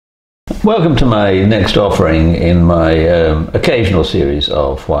Welcome to my next offering in my occasional series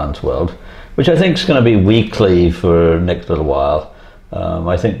of Juan's World, which I think is going to be weekly for the next little while.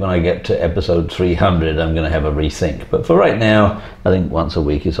 I think when I get to episode 300 I'm going to have a rethink, but for right now I think once a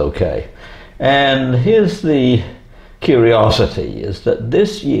week is okay. And here's the curiosity, is that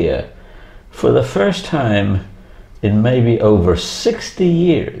this year, for the first time in maybe over 60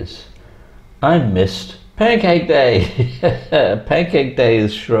 years, I missed Pancake Day. Pancake Day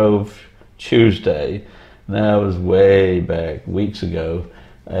is Shrove Tuesday. That was way back, weeks ago,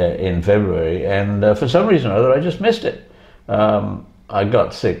 in February, and for some reason or other I just missed it. I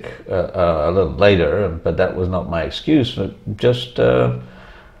got sick a little later, but that was not my excuse. But just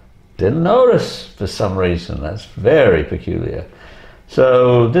didn't notice for some reason. That's very peculiar.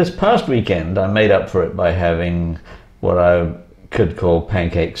 So this past weekend I made up for it by having what I could call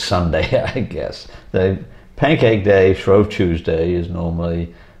Pancake Sunday, I guess. The Pancake Day, Shrove Tuesday, is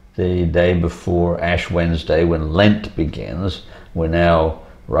normally the day before Ash Wednesday, when Lent begins. We're now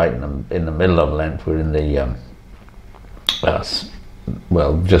right in the middle of Lent. We're in the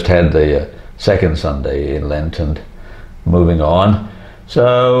well, just had the second Sunday in Lent and moving on.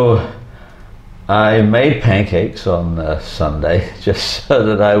 So I made pancakes on Sunday just so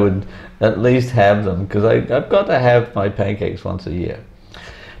that I would at least have them, because I've got to have my pancakes once a year.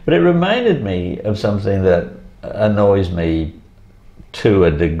 But it reminded me of something that annoys me to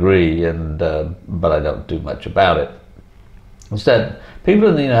a degree, and but I don't do much about it. It's that people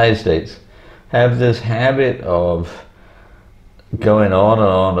in the United States have this habit of going on and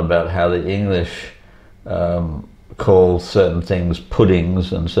on about how the English call certain things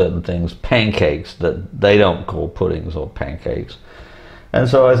puddings and certain things pancakes that they don't call puddings or pancakes. And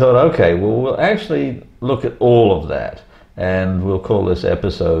so I thought, okay, well, we'll actually look at all of that, and we'll call this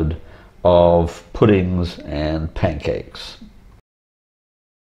episode of Puddings and Pancakes.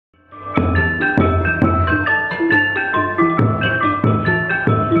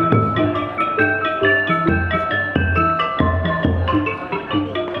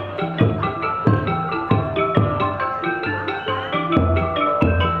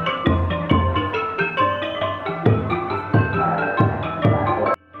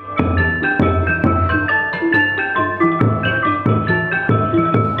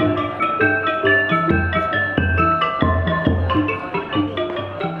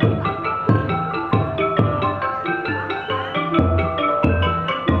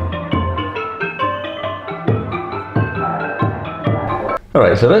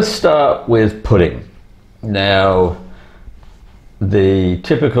 Alright, so let's start with pudding. Now, the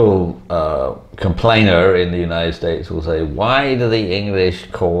typical complainer in the United States will say, why do the English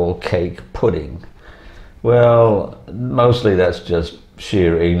call cake pudding? Well, mostly that's just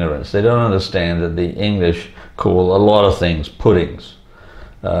sheer ignorance. They don't understand that the English call a lot of things puddings.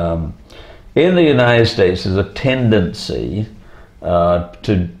 In the United States, there's a tendency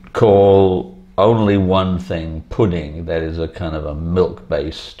to call only one thing pudding, that is a kind of a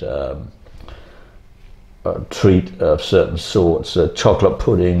milk-based treat of certain sorts, chocolate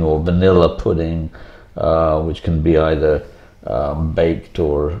pudding or vanilla pudding, which can be either baked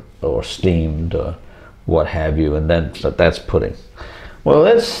or steamed or what have you, and then that's pudding. Well,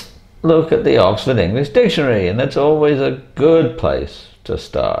 let's look at the Oxford English Dictionary, and that's always a good place to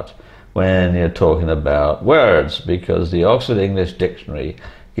start when you're talking about words, because the Oxford English Dictionary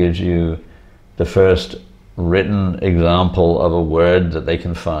gives you the first written example of a word that they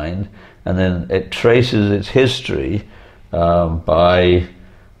can find, and then it traces its history by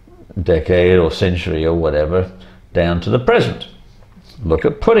decade or century or whatever down to the present. Look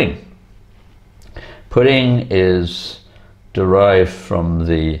at pudding. Pudding is derived from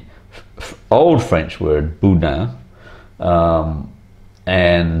the old French word boudin,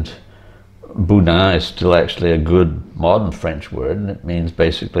 and boudin is still actually a good modern French word, and it means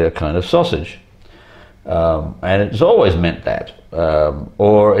basically a kind of sausage. And it's always meant that,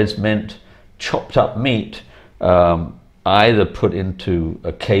 or it's meant chopped up meat, either put into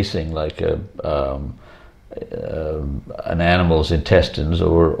a casing like an animal's intestines,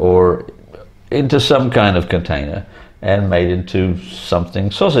 or into some kind of container and made into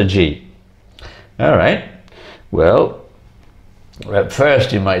something sausagey. All right, well, at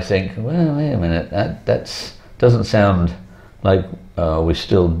first you might think, well, wait a minute, that doesn't sound like we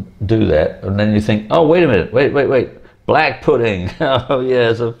still do that. And then you think, oh, wait a minute, wait, black pudding. Oh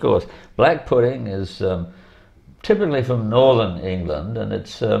yes, of course. Black pudding is typically from northern England, and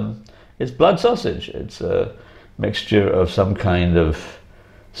it's blood sausage. It's a mixture of some kind of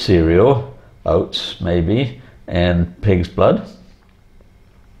cereal, oats maybe, and pig's blood,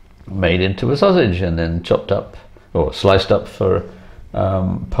 made into a sausage and then chopped up or sliced up for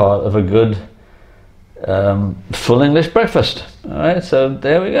part of a good full English breakfast. All right, so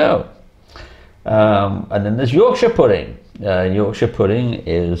there we go. And then there's Yorkshire pudding. Yorkshire pudding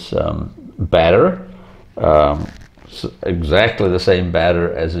is batter, exactly the same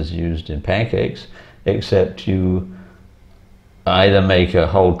batter as is used in pancakes, except you either make a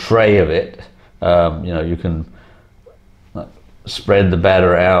whole tray of it. You know, you can spread the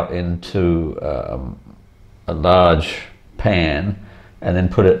batter out into a large pan and then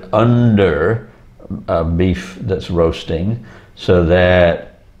put it under beef that's roasting so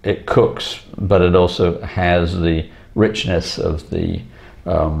that it cooks, but it also has the richness of the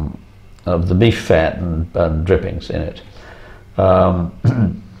beef fat and drippings in it.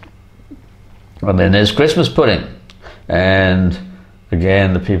 And then there's Christmas pudding. And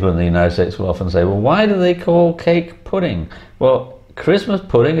again, the people in the United States will often say, well, why do they call cake pudding? Well, Christmas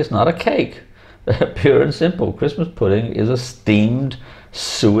pudding is not a cake. Pure and simple. Christmas pudding is a steamed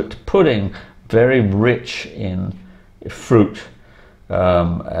suet pudding, very rich in fruit,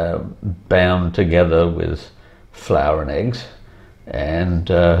 bound together with flour and eggs. And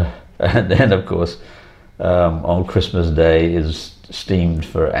then, of course, on Christmas Day is steamed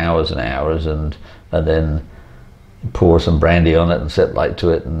for hours and hours, and then pour some brandy on it and set light to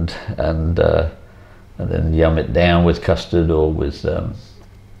it, and then yum it down with custard or with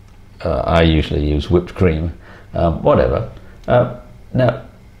I usually use whipped cream, whatever. Now,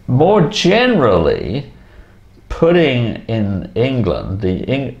 more generally, pudding in England,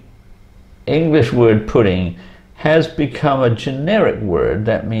 the English word pudding has become a generic word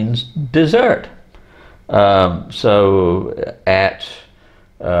that means dessert. So at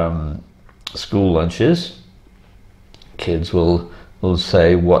school lunches, kids will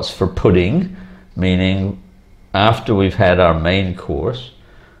say, what's for pudding? Meaning, after we've had our main course,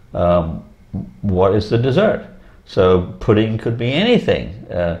 what is the dessert? So pudding could be anything.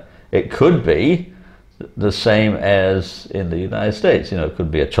 It could be the same as in the United States. You know, it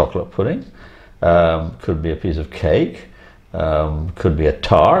could be a chocolate pudding, could be a piece of cake, could be a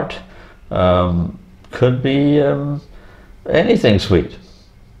tart, could be anything sweet.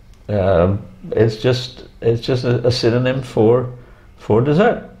 It's just a synonym for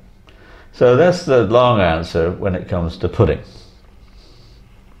dessert. So that's the long answer when it comes to pudding.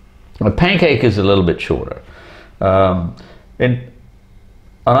 A pancake is a little bit shorter. On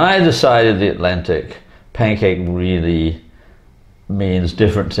either side of the Atlantic, pancake really means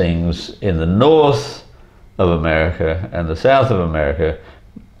different things in the north of America and the south of America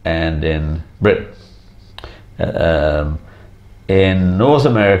and in Britain. In North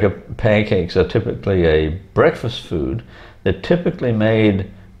America, pancakes are typically a breakfast food. They're typically made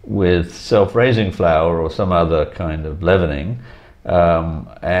with self-raising flour or some other kind of leavening,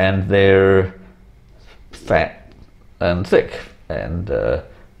 and they're fat and thick, and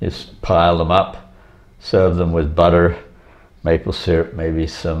you pile them up, serve them with butter, maple syrup, maybe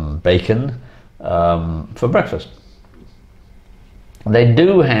some bacon for breakfast. They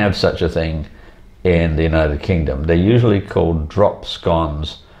do have such a thing in the United Kingdom. They're usually called drop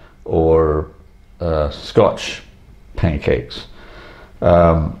scones or Scotch pancakes.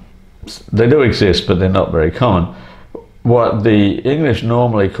 They do exist, but they're not very common. What the English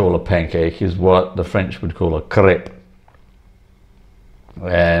normally call a pancake is what the French would call a crepe.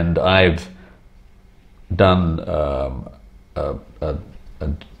 And I've done a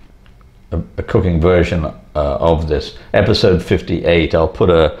cooking version of this. Episode 58, I'll put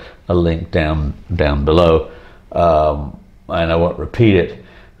a link down below, and I won't repeat it,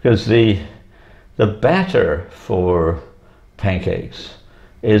 because the batter for pancakes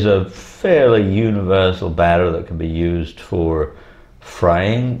is a fairly universal batter that can be used for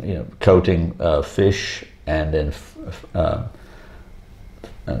frying, you know, coating fish and then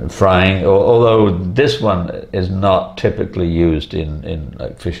frying, although this one is not typically used in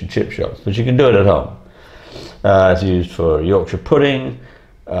like fish and chip shops, but you can do it at home. It's used for Yorkshire pudding.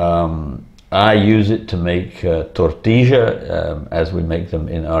 I use it to make tortilla, as we make them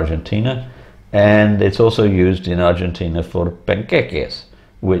in Argentina, and it's also used in Argentina for pancakes,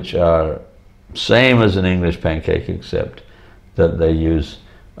 which are same as an English pancake, except that they use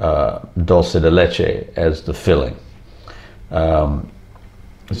dulce de leche as the filling.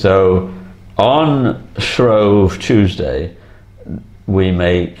 So on Shrove Tuesday, we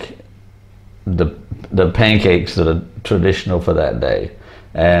make the pancakes that are traditional for that day.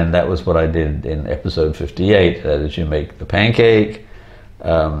 And that was what I did in episode 58. That is, you make the pancake,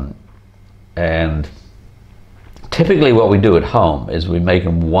 and typically what we do at home is we make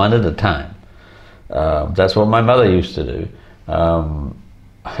them one at a time. That's what my mother used to do.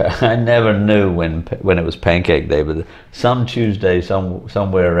 I never knew when it was pancake day, but some Tuesday,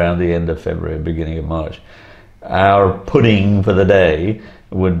 somewhere around the end of February, beginning of March, our pudding for the day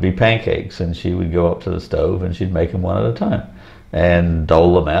would be pancakes, and she would go up to the stove and she'd make them one at a time and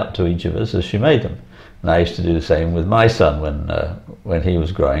dole them out to each of us as she made them. And I used to do the same with my son when he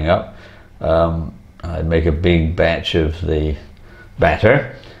was growing up. I'd make a big batch of the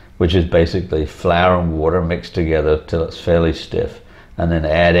batter, which is basically flour and water mixed together till it's fairly stiff, and then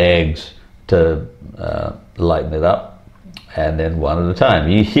add eggs to lighten it up, and then one at a time.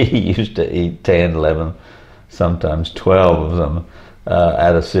 He used to eat 10, 11, sometimes 12 of them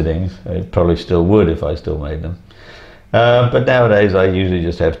at a sitting. I probably still would if I still made them. But nowadays I usually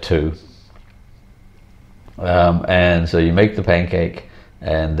just have 2. And so you make the pancake,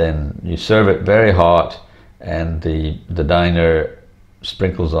 and then you serve it very hot, and the diner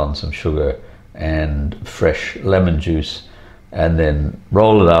sprinkles on some sugar and fresh lemon juice, and then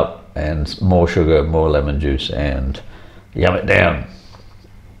roll it up, and more sugar, more lemon juice, and yum it down.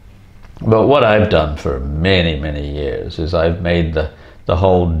 But what I've done for many, many years is I've made the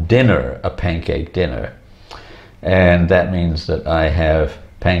whole dinner a pancake dinner. And that means that I have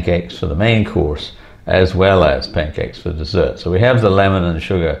pancakes for the main course as well as pancakes for dessert. So we have the lemon and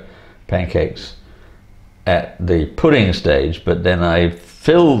sugar pancakes at the pudding stage, but then I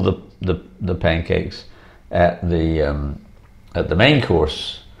fill the pancakes at the main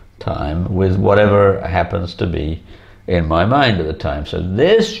course time with whatever happens to be in my mind at the time. So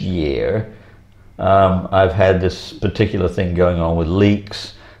this year I've had this particular thing going on with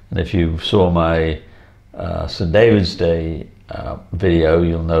leeks, and if you saw my St. David's Day video,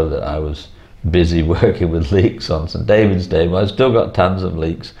 you'll know that I was busy working with leeks on St. David's Day. Well, I've still got tons of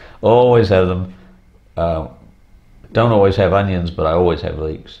leeks, always have them. Don't always have onions, but I always have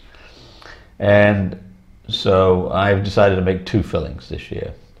leeks. And so I've decided to make 2 fillings this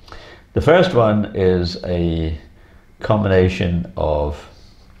year. The first one is a combination of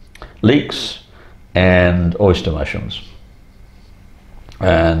leeks and oyster mushrooms.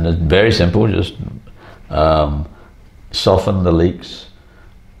 And it's very simple, just soften the leeks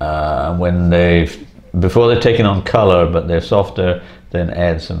before they're taking on color, but they're softer, then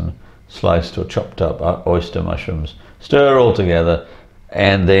add some sliced or chopped up oyster mushrooms, stir all together,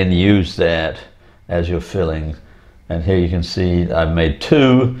 and then use that as your filling. And here you can see I've made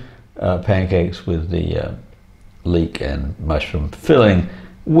 2 pancakes with the leek and mushroom filling,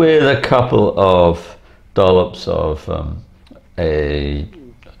 with a couple of dollops of a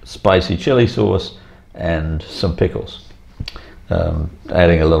spicy chili sauce and some pickles,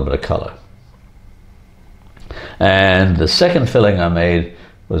 adding a little bit of color. And the second filling I made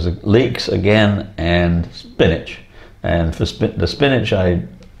was leeks again and spinach. And for the spinach, I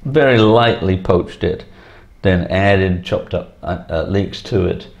very lightly poached it, then added chopped up leeks to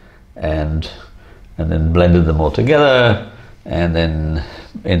it, and then blended them all together, and then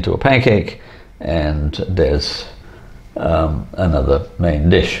into a pancake, and there's another main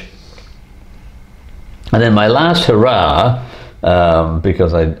dish. And then my last hurrah,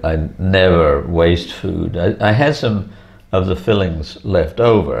 because I never waste food, I had some of the fillings left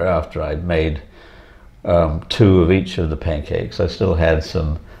over after I'd made 2 of each of the pancakes. I still had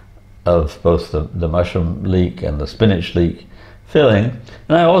some of both the mushroom leek and the spinach leek filling,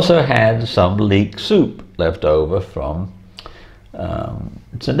 and I also had some leek soup left over from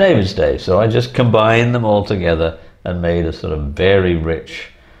St. David's Day. So I just combined them all together and made a sort of very rich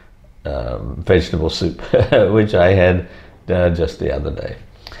vegetable soup, which I had just the other day.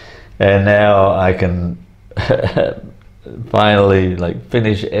 And now I can finally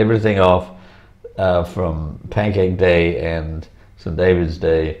finish everything off from Pancake Day and St. David's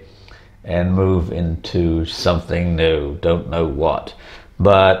Day and move into something new. Don't know what.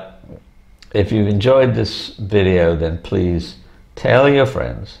 But if you've enjoyed this video, then please tell your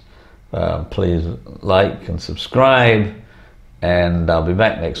friends. Please like and subscribe, and I'll be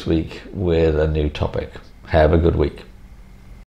back next week with a new topic. Have a good week.